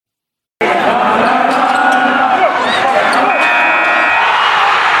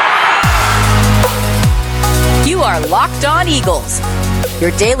are Locked On Eagles,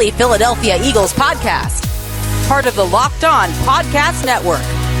 your daily Philadelphia Eagles podcast. Part of the Locked On Podcast Network,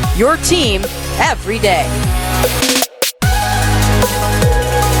 your team every day.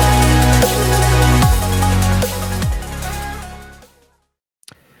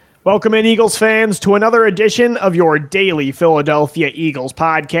 Welcome in, Eagles fans, to another edition of your daily Philadelphia Eagles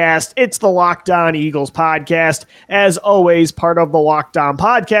podcast. It's the Locked On Eagles podcast, as always, part of the Locked On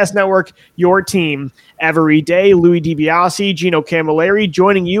Podcast Network, your team every day. Louis DiBiase, Gino Camilleri,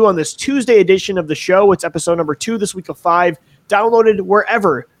 joining you on this Tuesday edition of the show. It's episode number 2 this week of 5, downloaded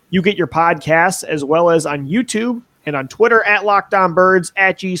wherever you get your podcasts, as well as on YouTube and on Twitter at Locked On Birds,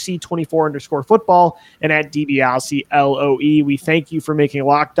 at GC24_football, and at DiBiase LOE. We thank you for making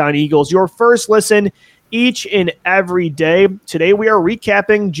Locked On Eagles your first listen each and every day. Today we are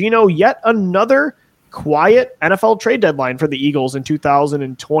recapping, Gino, yet another quiet NFL trade deadline for the Eagles in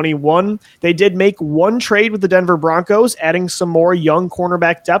 2021. They did make one trade with the Denver Broncos, adding some more young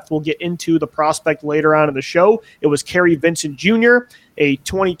cornerback depth. We'll get into the prospect later on in the show. It was Kerry Vincent Jr., a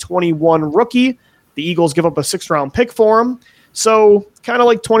 2021 rookie. The Eagles give up a 6th-round pick for him. So kind of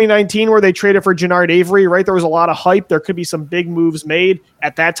like 2019 where they traded for Genard Avery, right? There was a lot of hype. There could be some big moves made.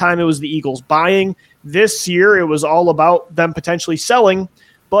 At that time, it was the Eagles buying. This year, it was all about them potentially selling,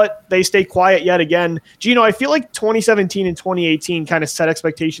 but they stay quiet yet again. Gino, I feel like 2017 and 2018 kind of set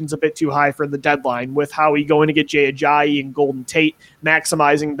expectations a bit too high for the deadline with Howie going to get Jay Ajayi and Golden Tate,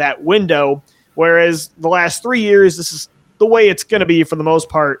 maximizing that window, whereas the last 3 years, this is the way it's going to be for the most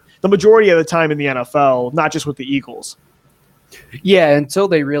part, the majority of the time in the NFL, not just with the Eagles. Yeah, until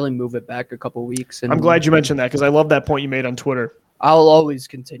they really move it back a couple weeks. And I'm glad you mentioned that because I love that point you made on Twitter. I'll always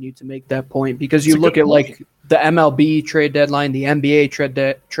continue to make that point because you look at like the MLB trade deadline, the NBA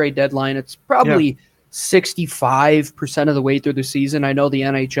trade deadline, it's probably 65% of the way through the season. I know the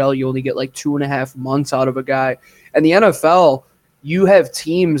NHL, you only get like 2.5 months out of a guy. And the NFL, you have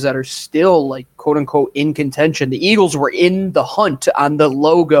teams that are still like quote unquote in contention. The Eagles were in the hunt on the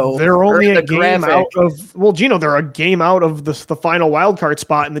logo. They're only a game out of, well, Gino, they're a game out of the final wild card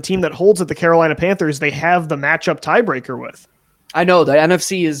spot, and the team that holds it, the Carolina Panthers, they have the matchup tiebreaker with. I know the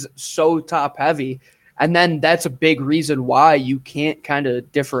NFC is so top heavy. And then that's a big reason why you can't kind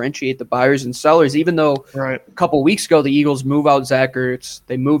of differentiate the buyers and sellers, even though a couple weeks ago, the Eagles move out Zach Ertz.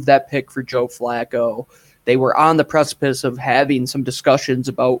 They moved that pick for Joe Flacco. They were on the precipice of having some discussions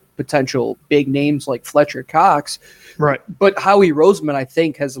about potential big names like Fletcher Cox. Right. But Howie Roseman, I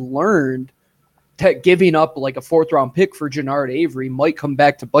think, has learned that giving up like a 4th-round pick for Genard Avery might come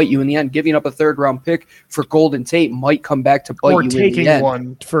back to bite you in the end. Giving up a 3rd-round pick for Golden Tate might come back to bite you in the end. Or taking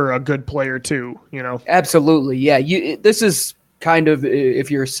one for a good player too, you know. Absolutely, yeah. This is kind of,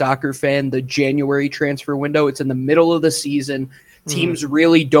 if you're a soccer fan, the January transfer window. It's in the middle of the season. Teams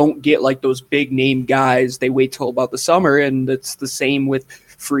really don't get like those big name guys. They wait till about the summer, and it's the same with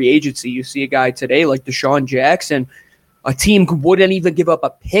free agency. You see a guy today like Deshaun Jackson, a team wouldn't even give up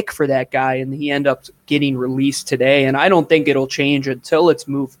a pick for that guy, and he ended up getting released today. And I don't think it'll change until it's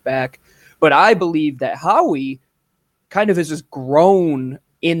moved back. But I believe that Howie kind of has just grown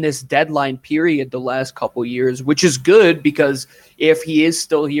in this deadline period the last couple years, which is good because if he is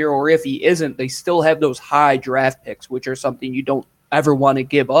still here or if he isn't, they still have those high draft picks, which are something you don't ever want to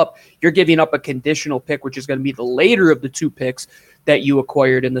give up. You're giving up a conditional pick, which is going to be the later of the 2 picks that you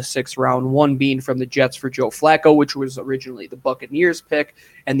acquired in the 6th round, one being from the Jets for Joe Flacco, which was originally the Buccaneers pick,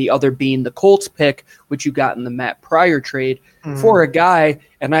 and the other being the Colts pick, which you got in the Matt Pryor trade for a guy.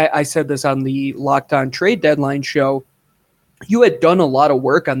 And I said this on the Locked On Trade Deadline show. You had done a lot of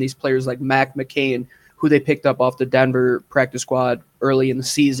work on these players like Mac McCain, who they picked up off the Denver practice squad early in the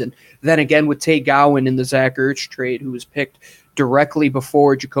season. Then again with Tay Gowan in the Zach Ertz trade, who was picked directly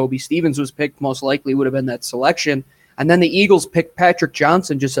before Jacoby Stevens was picked, most likely would have been that selection. And then the Eagles picked Patrick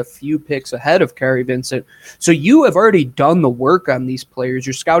Johnson just a few picks ahead of Kerry Vincent. So you have already done the work on these players.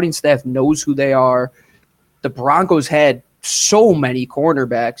 Your scouting staff knows who they are. The Broncos had so many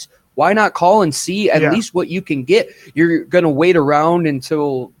cornerbacks. Why not call and see at least what you can get? You're going to wait around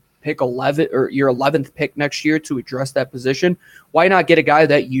until pick 11 or your 11th pick next year to address that position. Why not get a guy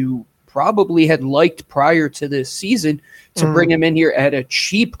that you probably had liked prior to this season to bring him in here at a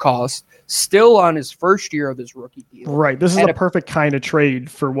cheap cost, still on his first year of his rookie deal? Right. This is a perfect kind of trade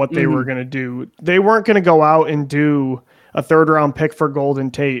for what they were going to do. They weren't going to go out and do a 3rd-round pick for Golden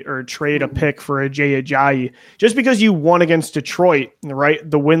Tate or trade a pick for a Jay Ajayi just because you won against Detroit, right?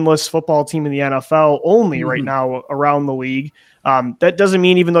 The winless football team in the NFL only right now around the league. That doesn't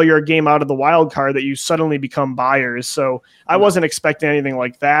mean even though you're a game out of the wild card that you suddenly become buyers. So I wasn't expecting anything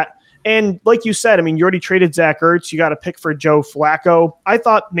like that. And like you said, I mean, you already traded Zach Ertz. You got a pick for Joe Flacco. I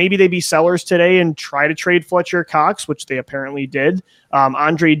thought maybe they'd be sellers today and try to trade Fletcher Cox, which they apparently did.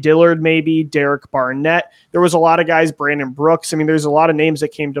 Andre Dillard, maybe Derek Barnett. There was a lot of guys, Brandon Brooks. I mean, there's a lot of names that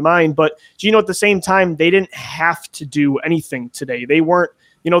came to mind. But, at the same time, they didn't have to do anything today. They weren't,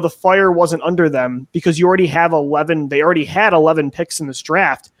 the fire wasn't under them because you already have 11. They already had 11 picks in this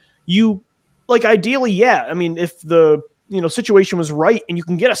draft. Ideally, yeah. I mean, if the situation was right and you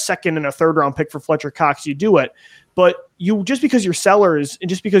can get a second and a third round pick for Fletcher Cox, you do it. But just because you're sellers and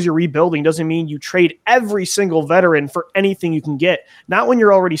just because you're rebuilding doesn't mean you trade every single veteran for anything you can get. Not when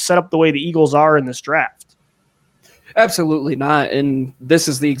you're already set up the way the Eagles are in this draft. Absolutely not. And this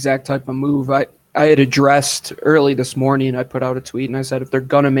is the exact type of move I had addressed early this morning. I put out a tweet and I said, if they're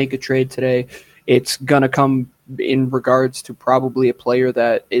going to make a trade today, it's going to come in regards to probably a player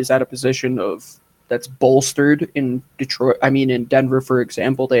that is at a position that's bolstered in Detroit. I mean, in Denver, for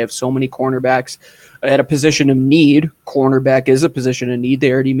example, they have so many cornerbacks at a position of need. Cornerback is a position of need.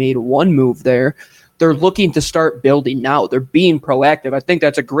 They already made one move there. They're looking to start building now. They're being proactive. I think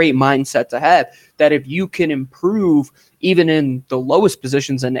that's a great mindset to have, that if you can improve even in the lowest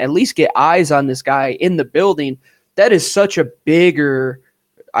positions and at least get eyes on this guy in the building, that is such a bigger,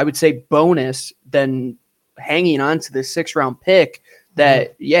 I would say, bonus than hanging on to this 6th-round pick.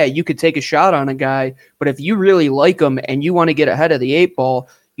 That, yeah, you could take a shot on a guy, but if you really like him and you want to get ahead of the 8 ball,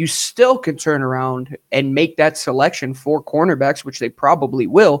 you still can turn around and make that selection for cornerbacks, which they probably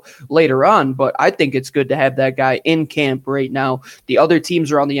will later on. But I think it's good to have that guy in camp right now. The other teams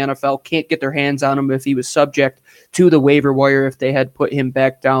around the NFL can't get their hands on him if he was subject to the waiver wire, if they had put him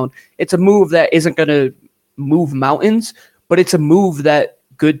back down. It's a move that isn't going to move mountains, but it's a move that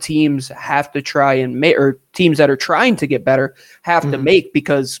good teams have to try and make, or teams that are trying to get better have to make,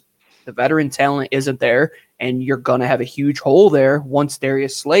 because the veteran talent isn't there, and you're going to have a huge hole there once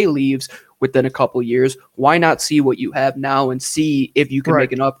Darius Slay leaves within a couple years. Why not see what you have now and see if you can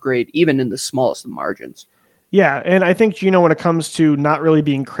make an upgrade, even in the smallest of margins? Yeah, and I think, when it comes to not really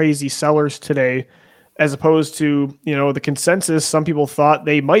being crazy sellers today, as opposed to, the consensus, some people thought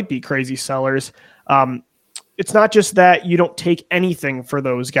they might be crazy sellers. It's not just that you don't take anything for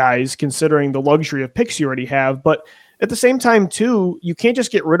those guys, considering the luxury of picks you already have, but at the same time, too, you can't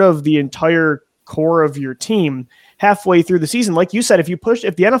just get rid of the entire core of your team halfway through the season. Like you said, if the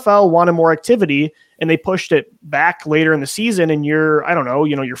NFL wanted more activity and they pushed it back later in the season and you're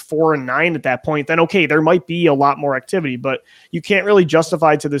 4-9 at that point, then okay, there might be a lot more activity, but you can't really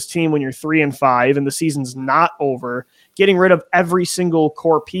justify to this team when you're 3-5 and the season's not over, getting rid of every single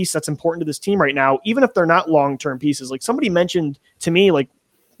core piece that's important to this team right now, even if they're not long-term pieces. Like somebody mentioned to me, like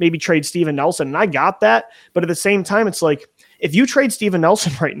maybe trade Steven Nelson, and I got that. But at the same time, it's like, if you trade Steven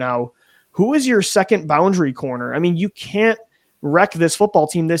Nelson right now, who is your second boundary corner? I mean, you can't wreck this football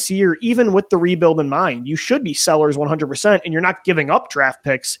team this year, even with the rebuild in mind. You should be sellers 100%, and you're not giving up draft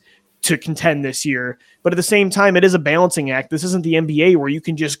picks to contend this year. But at the same time, it is a balancing act. This isn't the NBA where you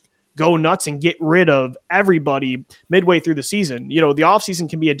can just go nuts and get rid of everybody midway through the season. The offseason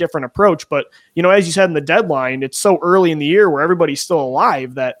can be a different approach, but, as you said in the deadline, it's so early in the year where everybody's still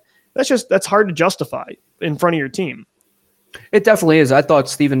alive that's hard to justify in front of your team. It definitely is. I thought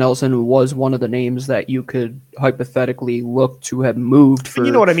Steven Nelson was one of the names that you could hypothetically look to have moved for.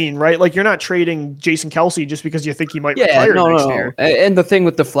 You know what I mean, right? Like, you're not trading Jason Kelce just because you think he might retire next year. And the thing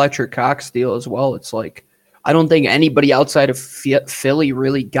with the Fletcher Cox deal as well, it's like, I don't think anybody outside of Philly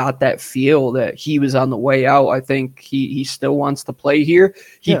really got that feel that he was on the way out. I think he still wants to play here.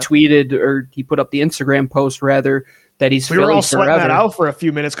 He tweeted, or he put up the Instagram post rather, that he's Philly forever. We were all sweating that out for a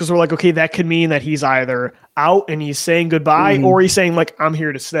few minutes because we're like, okay, that could mean that he's either out and he's saying goodbye or he's saying, like, I'm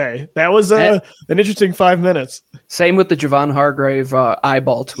here to stay. That was an interesting 5 minutes. Same with the Javon Hargrave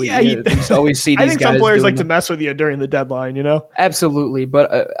eyeball tweet. Yeah, you always see these guys. I think some players like to mess with you during the deadline, Absolutely,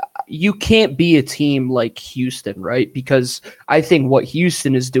 but you can't be a team like Houston, right? Because I think what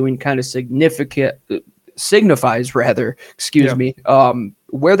Houston is doing kind of signifies where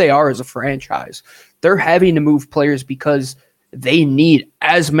they are as a franchise. They're having to move players because they need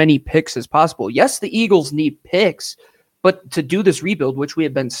as many picks as possible. Yes, the Eagles need picks, but to do this rebuild, which we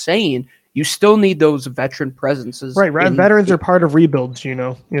have been saying, you still need those veteran presences. Right. Veterans are part of rebuilds,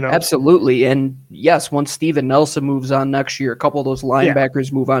 Absolutely. And yes, once Steven Nelson moves on next year, a couple of those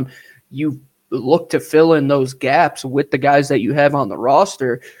linebackers move on, you look to fill in those gaps with the guys that you have on the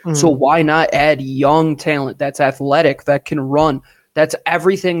roster. So why not add young talent that's athletic, that can run? That's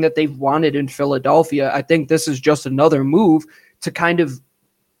everything that they've wanted in Philadelphia. I think this is just another move to kind of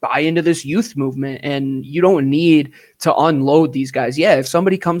buy into this youth movement, and you don't need to unload these guys. Yeah, if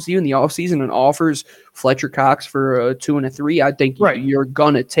somebody comes to you in the offseason and offers Fletcher Cox for a 2 and a 3, I think you're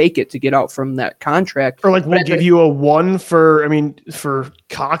going to take it to get out from that contract. Or like we'll give you a 1 for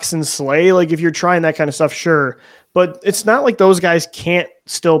Cox and Slay. Like if you're trying that kind of stuff, sure. But it's not like those guys can't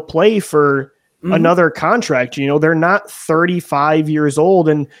still play for another contract. They're not 35 years old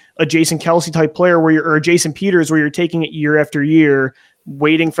and a Jason Kelce type player or a Jason Peters where you're taking it year after year,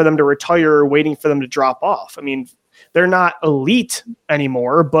 waiting for them to retire or waiting for them to drop off. I mean, they're not elite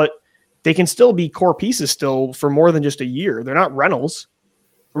anymore, but they can still be core pieces still for more than just a year. They're not rentals.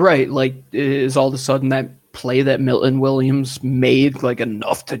 Right. Like, is all of a sudden that play that Milton Williams made like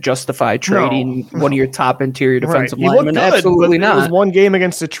enough to justify trading one of your top interior defensive linemen? Absolutely not. It was one game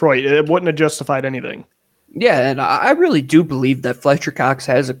against Detroit. It wouldn't have justified anything. Yeah, and I really do believe that Fletcher Cox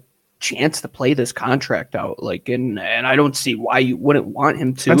has a chance to play this contract out. Like, and I don't see why you wouldn't want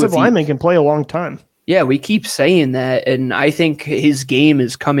him to. Defensive lineman can play a long time. Yeah, we keep saying that, and I think his game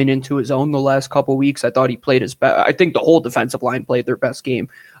is coming into his own the last couple of weeks. I thought he played his best. I think the whole defensive line played their best game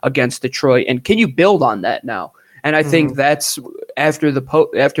against Detroit, and can you build on that now? And I think that's after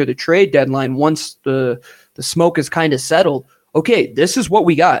the trade deadline, once the smoke is kind of settled, okay, this is what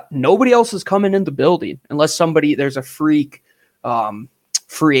we got. Nobody else is coming in the building unless there's a freak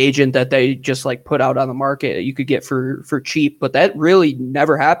free agent that they just like put out on the market that you could get for cheap, but that really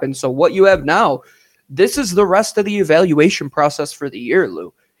never happened. So what you have now, this is the rest of the evaluation process for the year,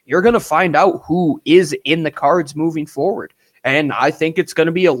 Lou. You're going to find out who is in the cards moving forward. And I think it's going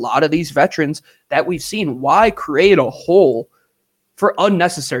to be a lot of these veterans that we've seen. Why create a hole for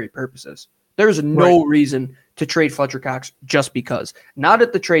unnecessary purposes? There's no reason to trade Fletcher Cox just because. Not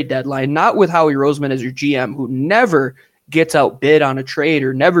at the trade deadline, not with Howie Roseman as your GM, who never gets outbid on a trade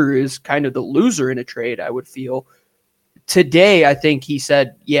or never is kind of the loser in a trade, I would feel. Today, I think he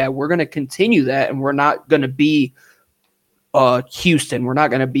said, yeah, we're going to continue that, and we're not going to be Houston. We're not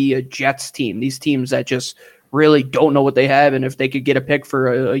going to be a Jets team. These teams that just really don't know what they have, and if they could get a pick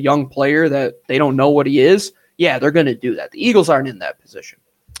for a young player that they don't know what he is, yeah, they're going to do that. The Eagles aren't in that position.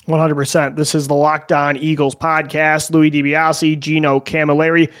 100%. This is the Locked On Eagles podcast. Louis DiBiase, Gino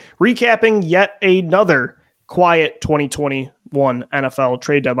Camilleri, recapping yet another quiet 2021 NFL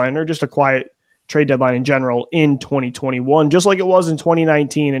trade deadline, or just a quiet trade deadline in general in 2021, just like it was in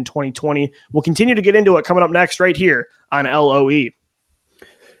 2019 and 2020. We'll continue to get into it coming up next right here on LOE.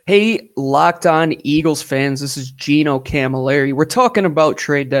 Hey, Locked On Eagles fans, this is Gino Camilleri. We're talking about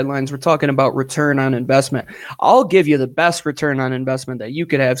trade deadlines. We're talking about return on investment. I'll give you the best return on investment that you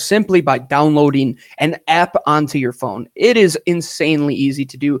could have simply by downloading an app onto your phone. It is insanely easy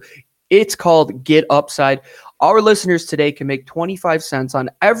to do. It's called Get Upside. Our listeners today can make 25 cents on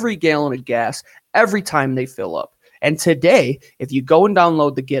every gallon of gas every time they fill up. And today, if you go and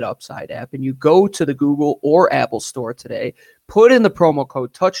download the Get Upside app and you go to the Google or Apple store today, put in the promo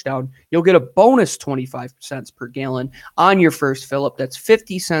code touchdown, you'll get a bonus 25 cents per gallon on your first fill up. That's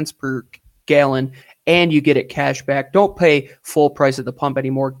 50 cents per gallon, and you get it cash back. Don't pay full price at the pump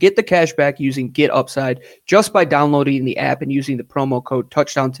anymore. Get the cash back using Get Upside just by downloading the app and using the promo code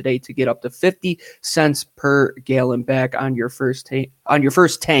touchdown today to get up to 50 cents per gallon back on your first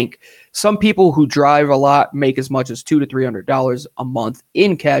tank. Some people who drive a lot make as much as $200 to $300 a month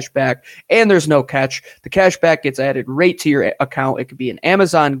in cash back, and there's no catch. The cash back gets added right to your account. It could be an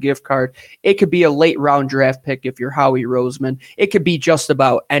Amazon gift card. It could be a late round draft pick if you're Howie Roseman. It could be just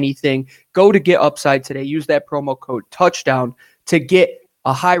about anything. Go to Get Upside today. Use that promo code touchdown to get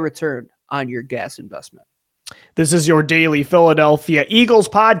a high return on your gas investment. This is your daily Philadelphia Eagles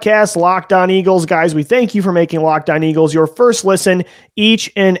podcast, Locked On Eagles. Guys, we thank you for making Locked On Eagles your first listen each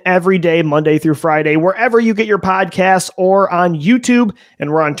and every day, Monday through Friday, wherever you get your podcasts or on YouTube.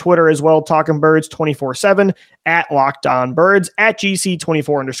 And we're on Twitter as well, Talking Birds 24/7 at Locked On Birds, at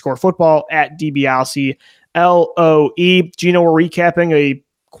GC24_football, at DiBiase LOE. Gino, we're recapping a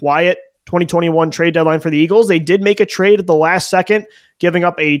quiet 2021 trade deadline for the Eagles. They did make a trade at the last second, giving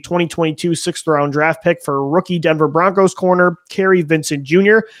up a 2022 sixth-round draft pick for rookie Denver Broncos corner Kerry Vincent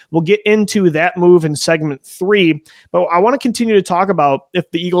Jr. We'll get into that move in segment 3, but I want to continue to talk about if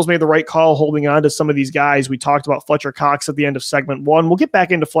the Eagles made the right call holding on to some of these guys. We talked about Fletcher Cox at the end of segment 1. We'll get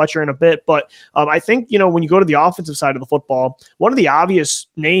back into Fletcher in a bit, but I think, when you go to the offensive side of the football, one of the obvious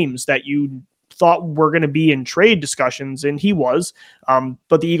names that you thought were going to be in trade discussions, and he was,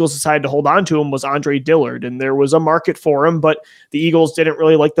 but the Eagles decided to hold on to him, was Andre Dillard, and there was a market for him, but the Eagles didn't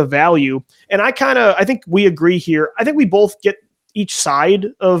really like the value. And I think we agree here. I think we both get each side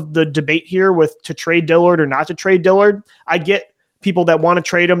of the debate here with to trade Dillard or not to trade Dillard. I get people that want to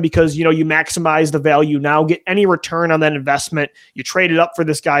trade him because, you maximize the value now, get any return on that investment. You traded up for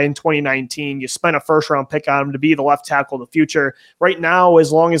this guy in 2019. You spent a first-round pick on him to be the left tackle of the future. Right now,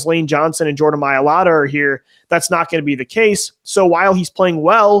 as long as Lane Johnson and Jordan Mailata are here, that's not going to be the case. So while he's playing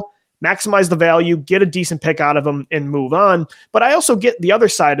well, maximize the value, get a decent pick out of him, and move on. But I also get the other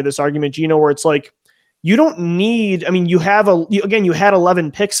side of this argument, Gino, where it's like, you don't need, you had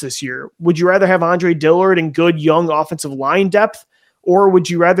 11 picks this year. Would you rather have Andre Dillard and good young offensive line depth, or would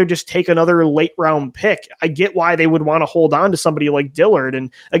you rather just take another late round pick? I get why they would want to hold on to somebody like Dillard.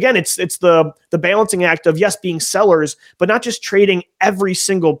 And again, it's the balancing act of, yes, being sellers, but not just trading every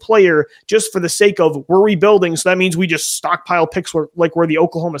single player just for the sake of we're rebuilding. So that means we just stockpile picks like we're the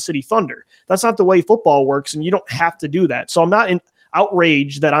Oklahoma City Thunder. That's not the way football works. And you don't have to do that. So I'm not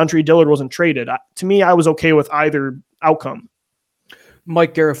outraged that Andre Dillard wasn't traded. To me, I was okay with either outcome.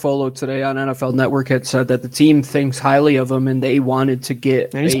 Mike Garafolo today on NFL Network had said that the team thinks highly of him and they wanted to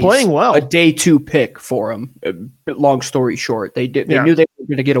get and he's playing well. A day 2 pick for him. Long story short, they knew they were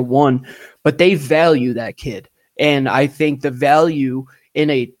going to get a 1, but they value that kid. And I think the value in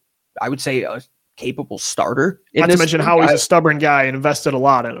I would say a capable starter. Not to mention how he's a stubborn guy and invested a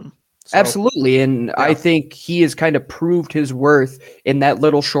lot in him. So, absolutely. And I think he has kind of proved his worth in that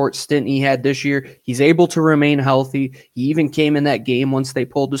little short stint he had this year. He's able to remain healthy. He even came in that game once they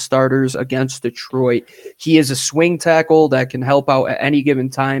pulled the starters against Detroit. He is a swing tackle that can help out at any given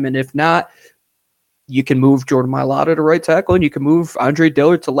time. And if not, you can move Jordan Mailata to right tackle and you can move Andre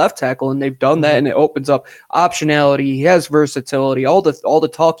Dillard to left tackle. And they've done that, and it opens up optionality. He has versatility, all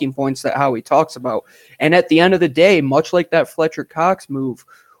the talking points that Howie talks about. And at the end of the day, much like that Fletcher Cox move,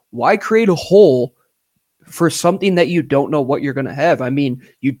 why create a hole for something that you don't know what you're going to have?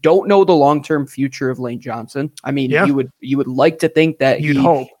 You don't know the long-term future of Lane Johnson. You would like to think that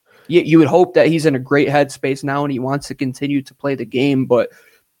you would hope that he's in a great headspace now and he wants to continue to play the game, but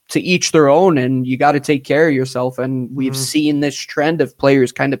to each their own, and you got to take care of yourself. And we've seen this trend of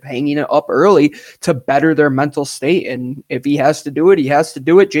players kind of hanging it up early to better their mental state. And if he has to do it, he has to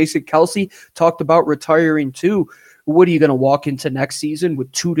do it. Jason Kelce talked about retiring too. What are you going to walk into next season with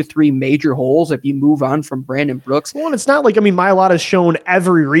 2 to 3 major holes if you move on from Brandon Brooks? Well, and it's not like, Mailata's shown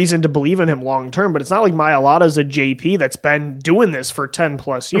every reason to believe in him long-term, but it's not like Mailata's a JP that's been doing this for 10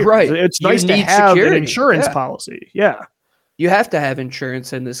 plus years. Right. It's nice to have an insurance policy. Yeah. You have to have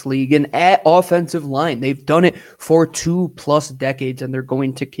insurance in this league, and at offensive line, they've done it for 2+ decades, and they're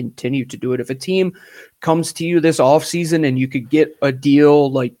going to continue to do it. If a team comes to you this offseason and you could get a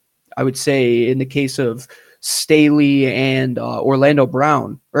deal, like I would say in the case of Staley and Orlando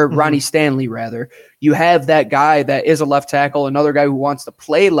Brown, or Ronnie Stanley rather, you have that guy that is a left tackle, another guy who wants to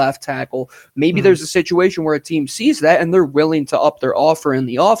play left tackle. Maybe there's a situation where a team sees that and they're willing to up their offer in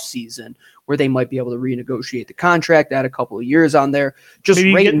the offseason, where they might be able to renegotiate the contract, add a couple of years on there.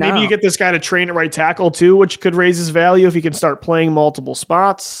 Maybe you get this guy to train at right tackle too, which could raise his value if he can start playing multiple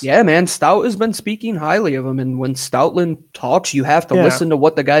spots. Yeah, man. Stout has been speaking highly of him. And when Stoutland talks, you have to listen to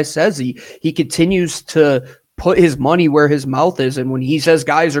what the guy says. He continues to put his money where his mouth is. And when he says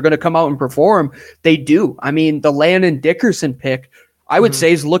guys are going to come out and perform, they do. The Landon Dickerson pick, I would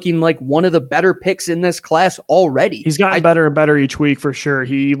say, is looking like one of the better picks in this class already. He's gotten better and better each week for sure.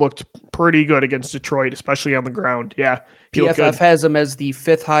 He looked pretty good against Detroit, especially on the ground. Yeah. PFF has him as the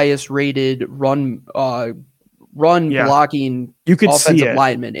 5th highest rated run blocking offensive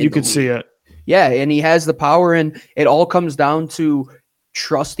lineman. You could see it. Yeah, and he has the power, and it all comes down to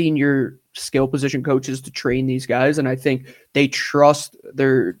trusting your skill position coaches to train these guys. And I think they trust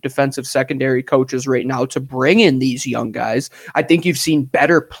their defensive secondary coaches right now to bring in these young guys. I think you've seen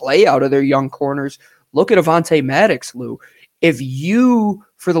better play out of their young corners. Look at Avonte Maddox, Lou. If you,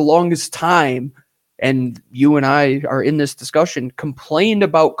 for the longest time, and you and I are in this discussion, complained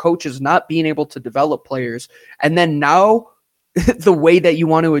about coaches not being able to develop players, and then now the way that you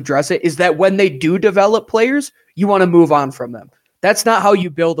want to address it is that when they do develop players, you want to move on from them. That's not how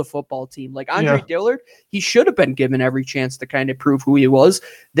you build a football team. Like Andre Dillard, he should have been given every chance to kind of prove who he was.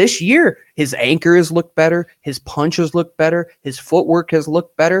 This year, his anchor has looked better. His punches look better. His footwork has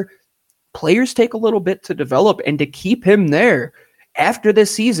looked better. Players take a little bit to develop, and to keep him there after this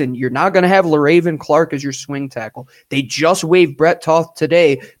season, you're not going to have LaRaven Clark as your swing tackle. They just waived Brett Toth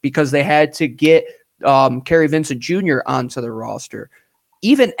today because they had to get Kerry Vincent Jr. onto the roster.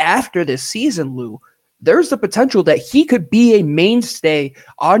 Even after this season, Lou, there's the potential that he could be a mainstay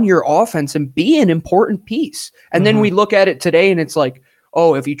on your offense and be an important piece. And then we look at it today and it's like,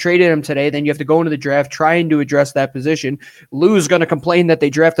 oh, if you traded him today, then you have to go into the draft trying to address that position. Lou's going to complain that they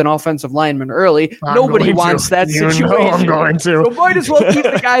draft an offensive lineman early. Nobody wants that situation. I'm going to. So might as well keep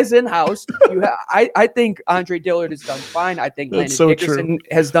the guys in-house. I think Andre Dillard has done fine. I think Landon Dickerson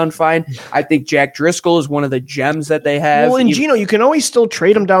has done fine. I think Jack Driscoll is one of the gems that they have. Well, and Gino, you can always still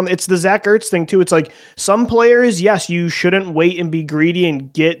trade him down. It's the Zach Ertz thing, too. It's like some players, yes, you shouldn't wait and be greedy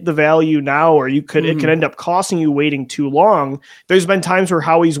and get the value now, or it could end up costing you waiting too long. There's been times where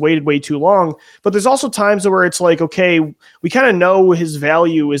Howie's waited way too long, but there's also times where it's like, okay, we kind of know his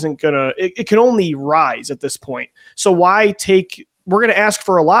value isn't gonna, it can only rise at this point. So why we're going to ask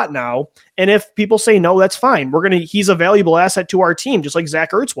for a lot now. And if people say no, that's fine. He's a valuable asset to our team, just like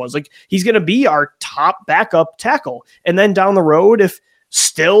Zach Ertz was. Like, he's going to be our top backup tackle. And then down the road, if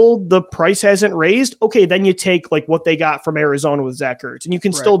still the price hasn't raised, okay, then you take like what they got from Arizona with Zach Ertz, and you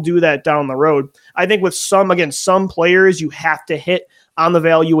can still do that down the road. I think with some players, you have to hit on the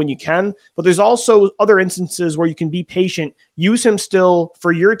value when you can, but there's also other instances where you can be patient, use him still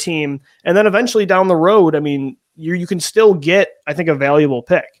for your team, and then eventually down the road, I mean, you can still get, I think, a valuable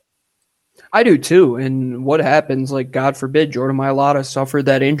pick. I do too. And what happens, like, God forbid, Jordan Mailata suffered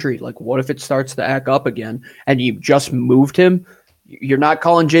that injury. Like, what if it starts to act up again and you just moved him? You're not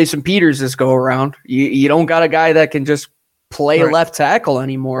calling Jason Peters this go around. You don't got a guy that can just play left tackle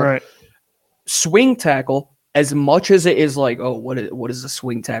anymore. Right. Swing tackle, as much as it is like, oh, what is a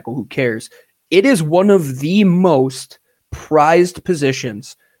swing tackle? Who cares? It is one of the most prized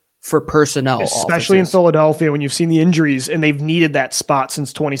positions for personnel, especially in Philadelphia, when you've seen the injuries and they've needed that spot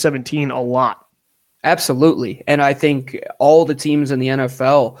since 2017 a lot. Absolutely. And I think all the teams in the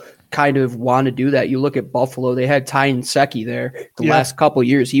NFL kind of want to do that. You look at Buffalo, they had Ty Nsekhe there the last couple of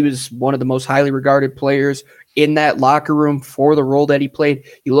years. He was one of the most highly regarded players in that locker room for the role that he played.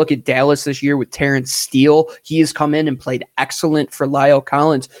 You look at Dallas this year with Terrence Steele. He has come in and played excellent for La'el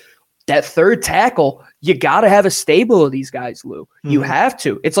Collins. That third tackle, you got to have a stable of these guys, Lou. You have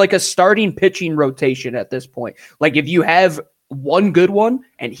to. It's like a starting pitching rotation at this point. Like, if you have one good one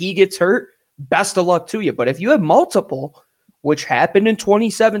and he gets hurt, best of luck to you. But if you have multiple, which happened in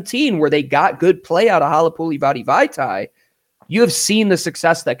 2017 where they got good play out of Halapoulivaati Vaitai, you have seen the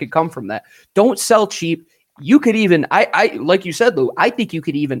success that could come from that. Don't sell cheap. You could even, I like you said, Lou, I think you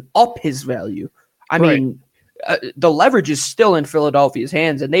could even up his value. I mean, the leverage is still in Philadelphia's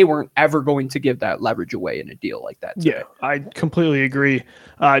hands, and they weren't ever going to give that leverage away in a deal like that today. Yeah, I completely agree.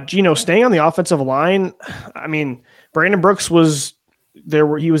 Gino, staying on the offensive line, I mean, Brandon Brooks was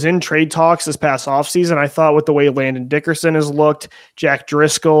there. He was in trade talks this past offseason. I thought with the way Landon Dickerson has looked, Jack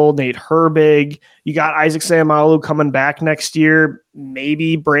Driscoll, Nate Herbig, you got Isaac Seumalo coming back next year.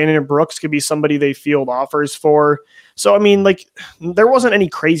 Maybe Brandon Brooks could be somebody they field offers for. So, I mean, like, there wasn't any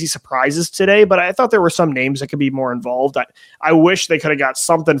crazy surprises today, but I thought there were some names that could be more involved. I wish they could have got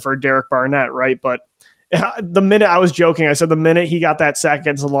something for Derek Barnett, right? But the minute I was joking, I said the minute he got that sack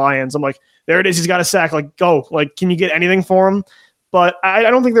against the Lions, I'm like, there it is. He's got a sack. Like, go. Like, can you get anything for him? But I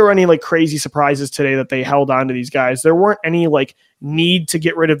don't think there were any like crazy surprises today that they held on to these guys. There weren't any like need to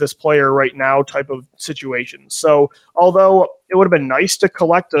get rid of this player right now type of situations. So although it would have been nice to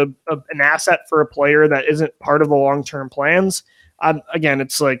collect an asset for a player that isn't part of the long-term plans, again,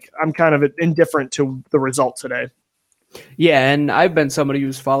 it's like I'm kind of indifferent to the result today. Yeah, and I've been somebody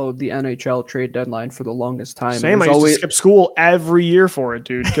who's followed the NHL trade deadline for the longest time. Same, I used to skip school every year for it,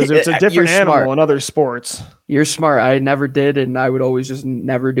 dude, because it's a different animal in other sports. You're smart. I never did, and I would always just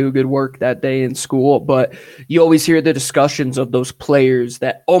never do good work that day in school. But you always hear the discussions of those players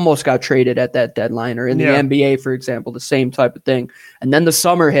that almost got traded at that deadline, or in the NBA, for example, the same type of thing. And then the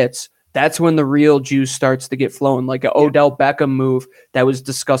summer hits. That's when the real juice starts to get flowing, like an Odell Beckham move that was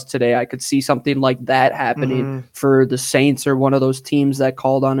discussed today. I could see something like that happening for the Saints or one of those teams that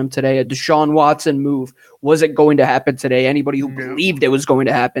called on him today. A Deshaun Watson move. Was it going to happen today? Anybody who believed it was going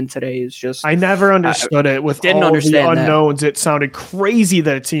to happen today is just... I never understood it. With all the unknowns, it sounded crazy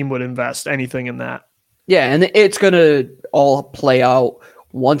that a team would invest anything in that. Yeah, and it's going to all play out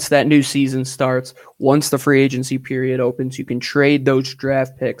once that new season starts. Once the free agency period opens, you can trade those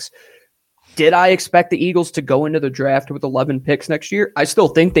draft picks. Did I expect the Eagles to go into the draft with 11 picks next year? I still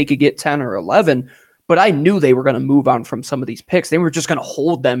think they could get 10 or 11, but I knew they were going to move on from some of these picks. They were just going to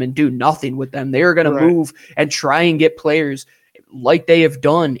hold them and do nothing with them. They were going to move and try and get players like they have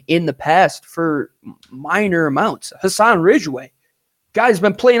done in the past for minor amounts. Hassan Ridgeway, guy's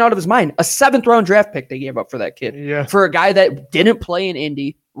been playing out of his mind. A 7th-round draft pick they gave up for that kid. For a guy that didn't play in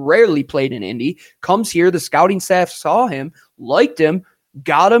Indy, rarely played in Indy, comes here, the scouting staff saw him, liked him,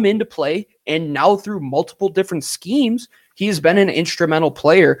 got him into play, and now through multiple different schemes, he's been an instrumental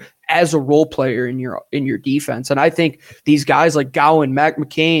player as a role player in your defense. And I think these guys like Gowan, Mac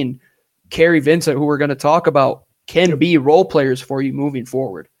McCain, Kerry Vincent, who we're going to talk about, can be role players for you moving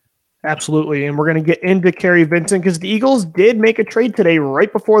forward. Absolutely. And we're going to get into Kerry Vincent because the Eagles did make a trade today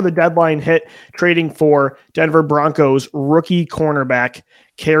right before the deadline hit, trading for Denver Broncos rookie cornerback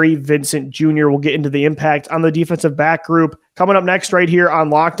Kerry Vincent Jr. We'll get into the impact on the defensive back group coming up next right here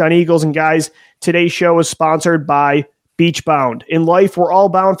on Locked on Eagles. And guys, today's show is sponsored by Beachbound. In life, we're all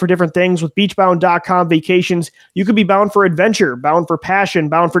bound for different things. With beachbound.com vacations, you could be bound for adventure, bound for passion,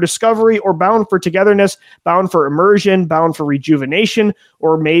 bound for discovery, or bound for togetherness, bound for immersion, bound for rejuvenation,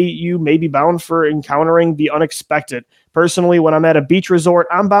 or you may be bound for encountering the unexpected. Personally, when I'm at a beach resort,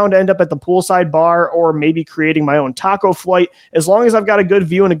 I'm bound to end up at the poolside bar or maybe creating my own taco flight. As long as I've got a good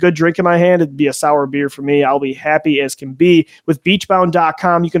view and a good drink in my hand, it'd be a sour beer for me. I'll be happy as can be. With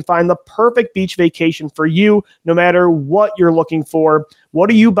beachbound.com, you can find the perfect beach vacation for you, no matter what you're looking for. What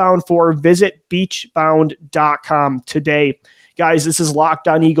are you bound for? Visit beachbound.com today. Guys, this is Locked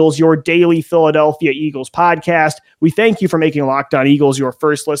on Eagles, your daily Philadelphia Eagles podcast. We thank you for making Locked on Eagles your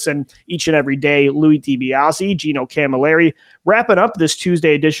first listen each and every day. Louis DiBiase, Gino Camilleri, wrapping up this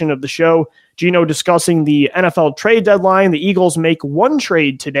Tuesday edition of the show. Gino discussing the NFL trade deadline. The Eagles make one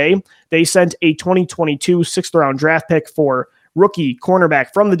trade today. They sent a 2022 sixth-round draft pick for rookie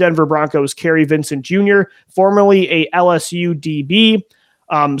cornerback from the Denver Broncos, Kerry Vincent Jr., formerly a LSU DB.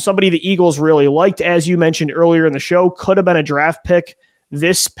 Somebody the Eagles really liked, as you mentioned earlier in the show, could have been a draft pick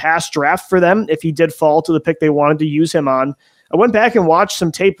this past draft for them if he did fall to the pick they wanted to use him on. I went back and watched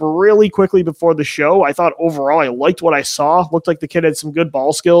some tape really quickly before the show. I thought overall I liked what I saw. Looked like the kid had some good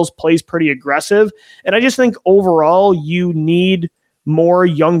ball skills, plays pretty aggressive. And I just think overall you need more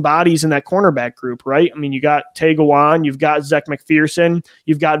young bodies in that cornerback group, right? I mean, you got Tay Gowan, you've got Zech McPherson,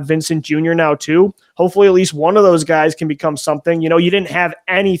 you've got Vincent Jr. now too. Hopefully at least one of those guys can become something. You know, you didn't have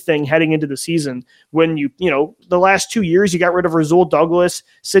anything heading into the season when the last 2 years you got rid of Rasul Douglas,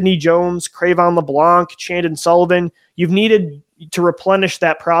 Sidney Jones, Cravon LeBlanc, Chandon Sullivan. You've needed to replenish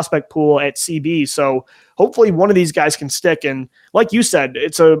that prospect pool at CB. So hopefully one of these guys can stick. And like you said,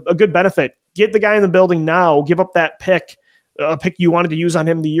 it's a good benefit. Get the guy in the building now, give up that pick, a pick you wanted to use on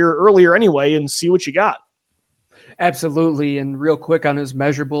him the year earlier anyway, and see what you got. Absolutely. And real quick on his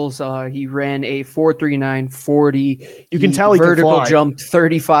measurables, he ran a 4.39 40. You can tell he vertical can fly. Jumped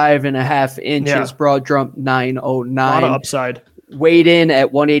 35.5 inches, Yeah. Broad jump 9.09. A lot of upside. Weighed in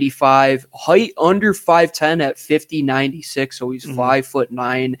at 185, height under 5'10 at 50.96, so he's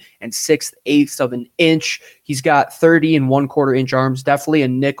 5'9" and 6/8 of an inch. He's got 30 and 1/4 inch arms, definitely a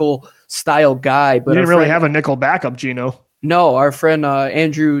nickel style guy. But you didn't really have a nickel backup, Gino. No, our friend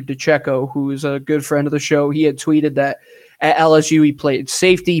Andrew DeCecco, who is a good friend of the show, he had tweeted that at LSU he played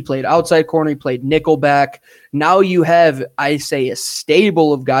safety, he played outside corner, he played nickelback. Now you have, I say, a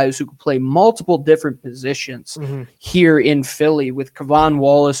stable of guys who can play multiple different positions here in Philly with Kevon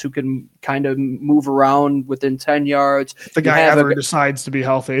Wallace, who can kind of move around within 10 yards. If the guy ever decides to be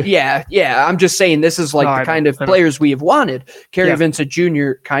healthy. Yeah. I'm just saying this is like the kind of players we have wanted. Kerry Vincent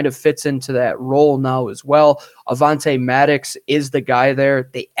Jr. kind of fits into that role now as well. Avonte Maddox is the guy there.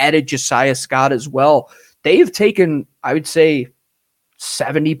 They added Josiah Scott as well. They've taken, I would say,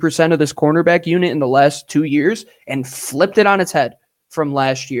 70% of this cornerback unit in the last 2 years and flipped it on its head from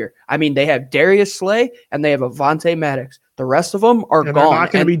last year. I mean, they have Darius Slay and they have Avonte Maddox. The rest of them are gone. They're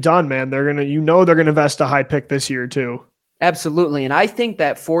not going to be done, man. They're going to invest a high pick this year too. Absolutely. And I think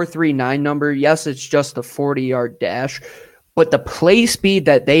that 4.39 number, yes, it's just a 40-yard dash, but the play speed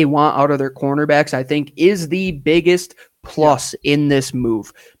that they want out of their cornerbacks, I think, is the biggest plus in this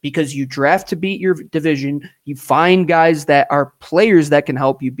move, because you draft to beat your division. You find guys that are players that can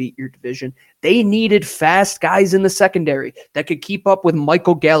help you beat your division. They needed fast guys in the secondary that could keep up with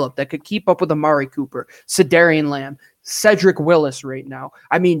Michael Gallup, that could keep up with Amari Cooper, Cedarian Lamb, Cedric Willis right now.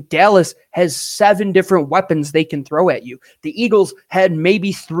 I mean, Dallas has 7 different weapons they can throw at you. The Eagles had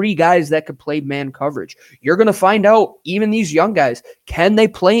maybe 3 guys that could play man coverage. You're going to find out, even these young guys, can they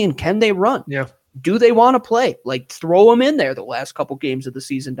play and can they run? Yeah. Do they want to play? Like, throw them in there the last couple games of the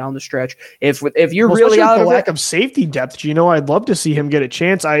season down the stretch. If you're really out of the lack of safety depth, I'd love to see him get a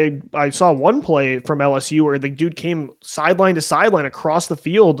chance. I saw one play from LSU where the dude came sideline to sideline across the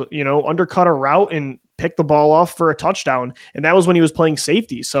field, undercut a route and picked the ball off for a touchdown. And that was when he was playing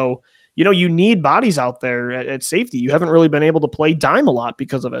safety. So, you need bodies out there at safety. You haven't really been able to play dime a lot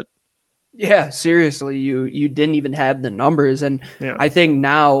because of it. Yeah, seriously, you didn't even have the numbers. And I think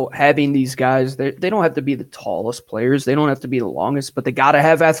now having these guys, they don't have to be the tallest players. They don't have to be the longest, but they got to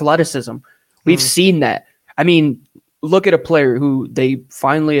have athleticism. We've seen that. I mean, look at a player who they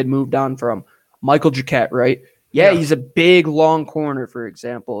finally had moved on from, Michael Jacquet, right? Yeah, he's a big, long corner, for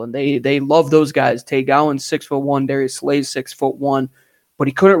example, and they love those guys. Tay Gowan's 6'1", Darius Slay's 6'1", but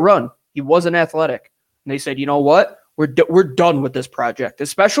he couldn't run. He wasn't athletic. And they said, you know what? We're done with this project,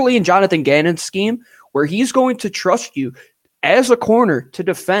 especially in Jonathan Gannon's scheme, where he's going to trust you as a corner to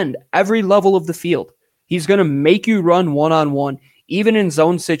defend every level of the field. He's going to make you run one-on-one, even in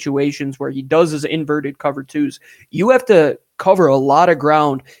zone situations where he does his inverted cover twos. You have to cover a lot of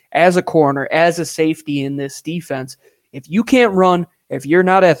ground as a corner, as a safety in this defense. If you can't run, if you're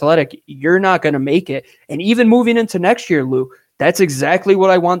not athletic, you're not going to make it. And even moving into next year, Lou, that's exactly what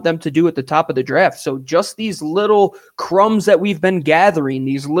I want them to do at the top of the draft. So just these little crumbs that we've been gathering,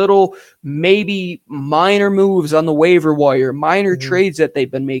 these little maybe minor moves on the waiver wire, minor trades that they've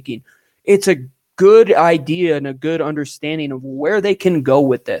been making, it's a good idea and a good understanding of where they can go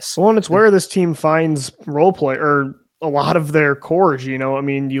with this. Well, and it's where this team finds role play or a lot of their cores, you know. I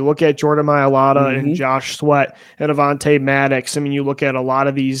mean, you look at Jordan Mailata and Josh Sweat and Avonte Maddox. I mean, you look at a lot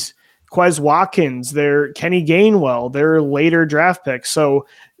of these Quez Watkins, they're Kenny Gainwell, they're later draft picks. So,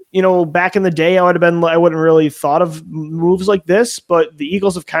 you know, back in the day, I wouldn't really thought of moves like this, but the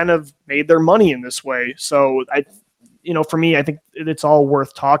Eagles have kind of made their money in this way. So for me, I think it's all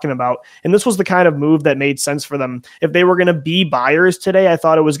worth talking about. And this was the kind of move that made sense for them. If they were going to be buyers today, I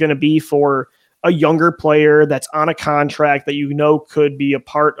thought it was going to be for a younger player that's on a contract that could be a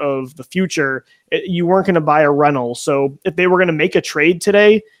part of the future. You weren't going to buy a rental. So if they were going to make a trade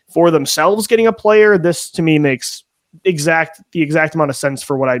today for themselves getting a player, this to me makes the exact amount of sense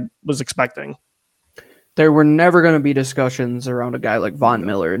for what I was expecting. There were never going to be discussions around a guy like Von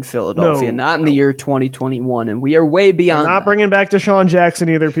Miller in Philadelphia, not in the year 2021, and we are way beyond I'm not bringing back Deshaun Jackson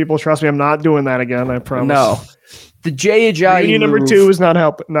either, people. Trust me, I'm not doing that again, I promise. No. The Jay Ajayi number 2 is not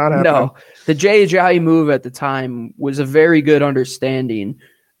happening. No. The Jay Ajayi move at the time was a very good understanding,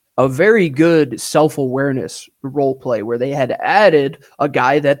 a very good self-awareness role play where they had added a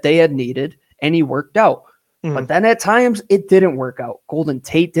guy that they had needed, and he worked out. But then at times, it didn't work out. Golden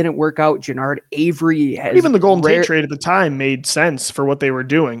Tate didn't work out. Jannard Avery has... Even the Golden Tate trade at the time made sense for what they were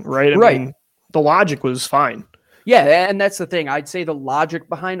doing, right? I mean, the logic was fine. Yeah, and that's the thing. I'd say the logic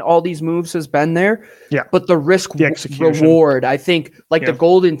behind all these moves has been there. Yeah. But the reward, I think, the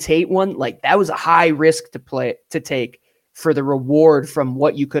Golden Tate one, that was a high risk to take for the reward from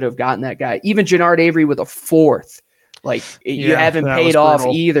what you could have gotten that guy. Even Jannard Avery with a 4th. You haven't paid off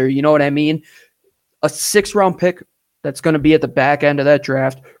either. You know what I mean? A 6th-round pick that's going to be at the back end of that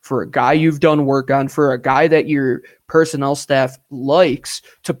draft for a guy you've done work on, for a guy that your personnel staff likes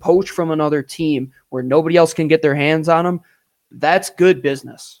to poach from another team where nobody else can get their hands on him, that's good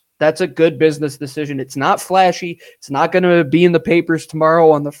business. That's a good business decision. It's not flashy. It's not going to be in the papers tomorrow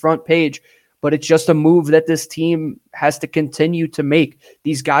on the front page, but it's just a move that this team has to continue to make.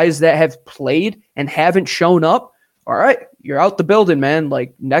 These guys that have played and haven't shown up, all right, you're out the building, man.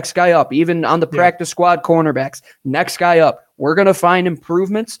 Next guy up, even on the practice squad cornerbacks, next guy up. We're going to find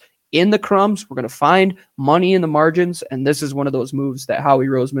improvements in the crumbs. We're going to find money in the margins. And this is one of those moves that Howie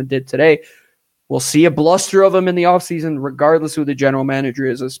Roseman did today. We'll see a bluster of them in the offseason, regardless who the general manager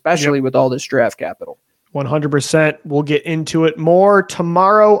is, especially with all this draft capital. 100%. We'll get into it more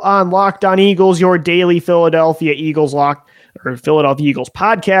tomorrow on Locked On Eagles, your daily Philadelphia Eagles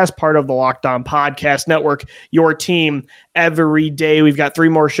podcast, part of the Locked On Podcast Network, your team every day. We've got 3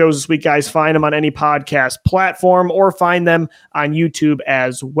 more shows this week, guys. Find them on any podcast platform or find them on YouTube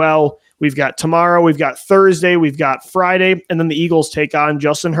as well. We've got tomorrow, we've got Thursday, we've got Friday, and then the Eagles take on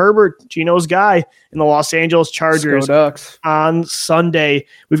Justin Herbert, Gino's guy, in the Los Angeles Chargers on Sunday.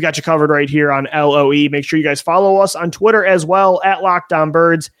 We've got you covered right here on LOE. Make sure you guys follow us on Twitter as well, at Locked On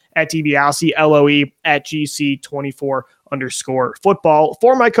Birds, at DiBiase, LOE, at GC24_football.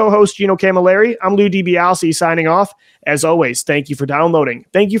 For my co-host, Gino Camilleri, I'm Lou DiBiase signing off. As always, thank you for downloading.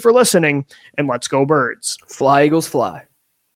 Thank you for listening, and let's go Birds. Fly, Eagles, fly.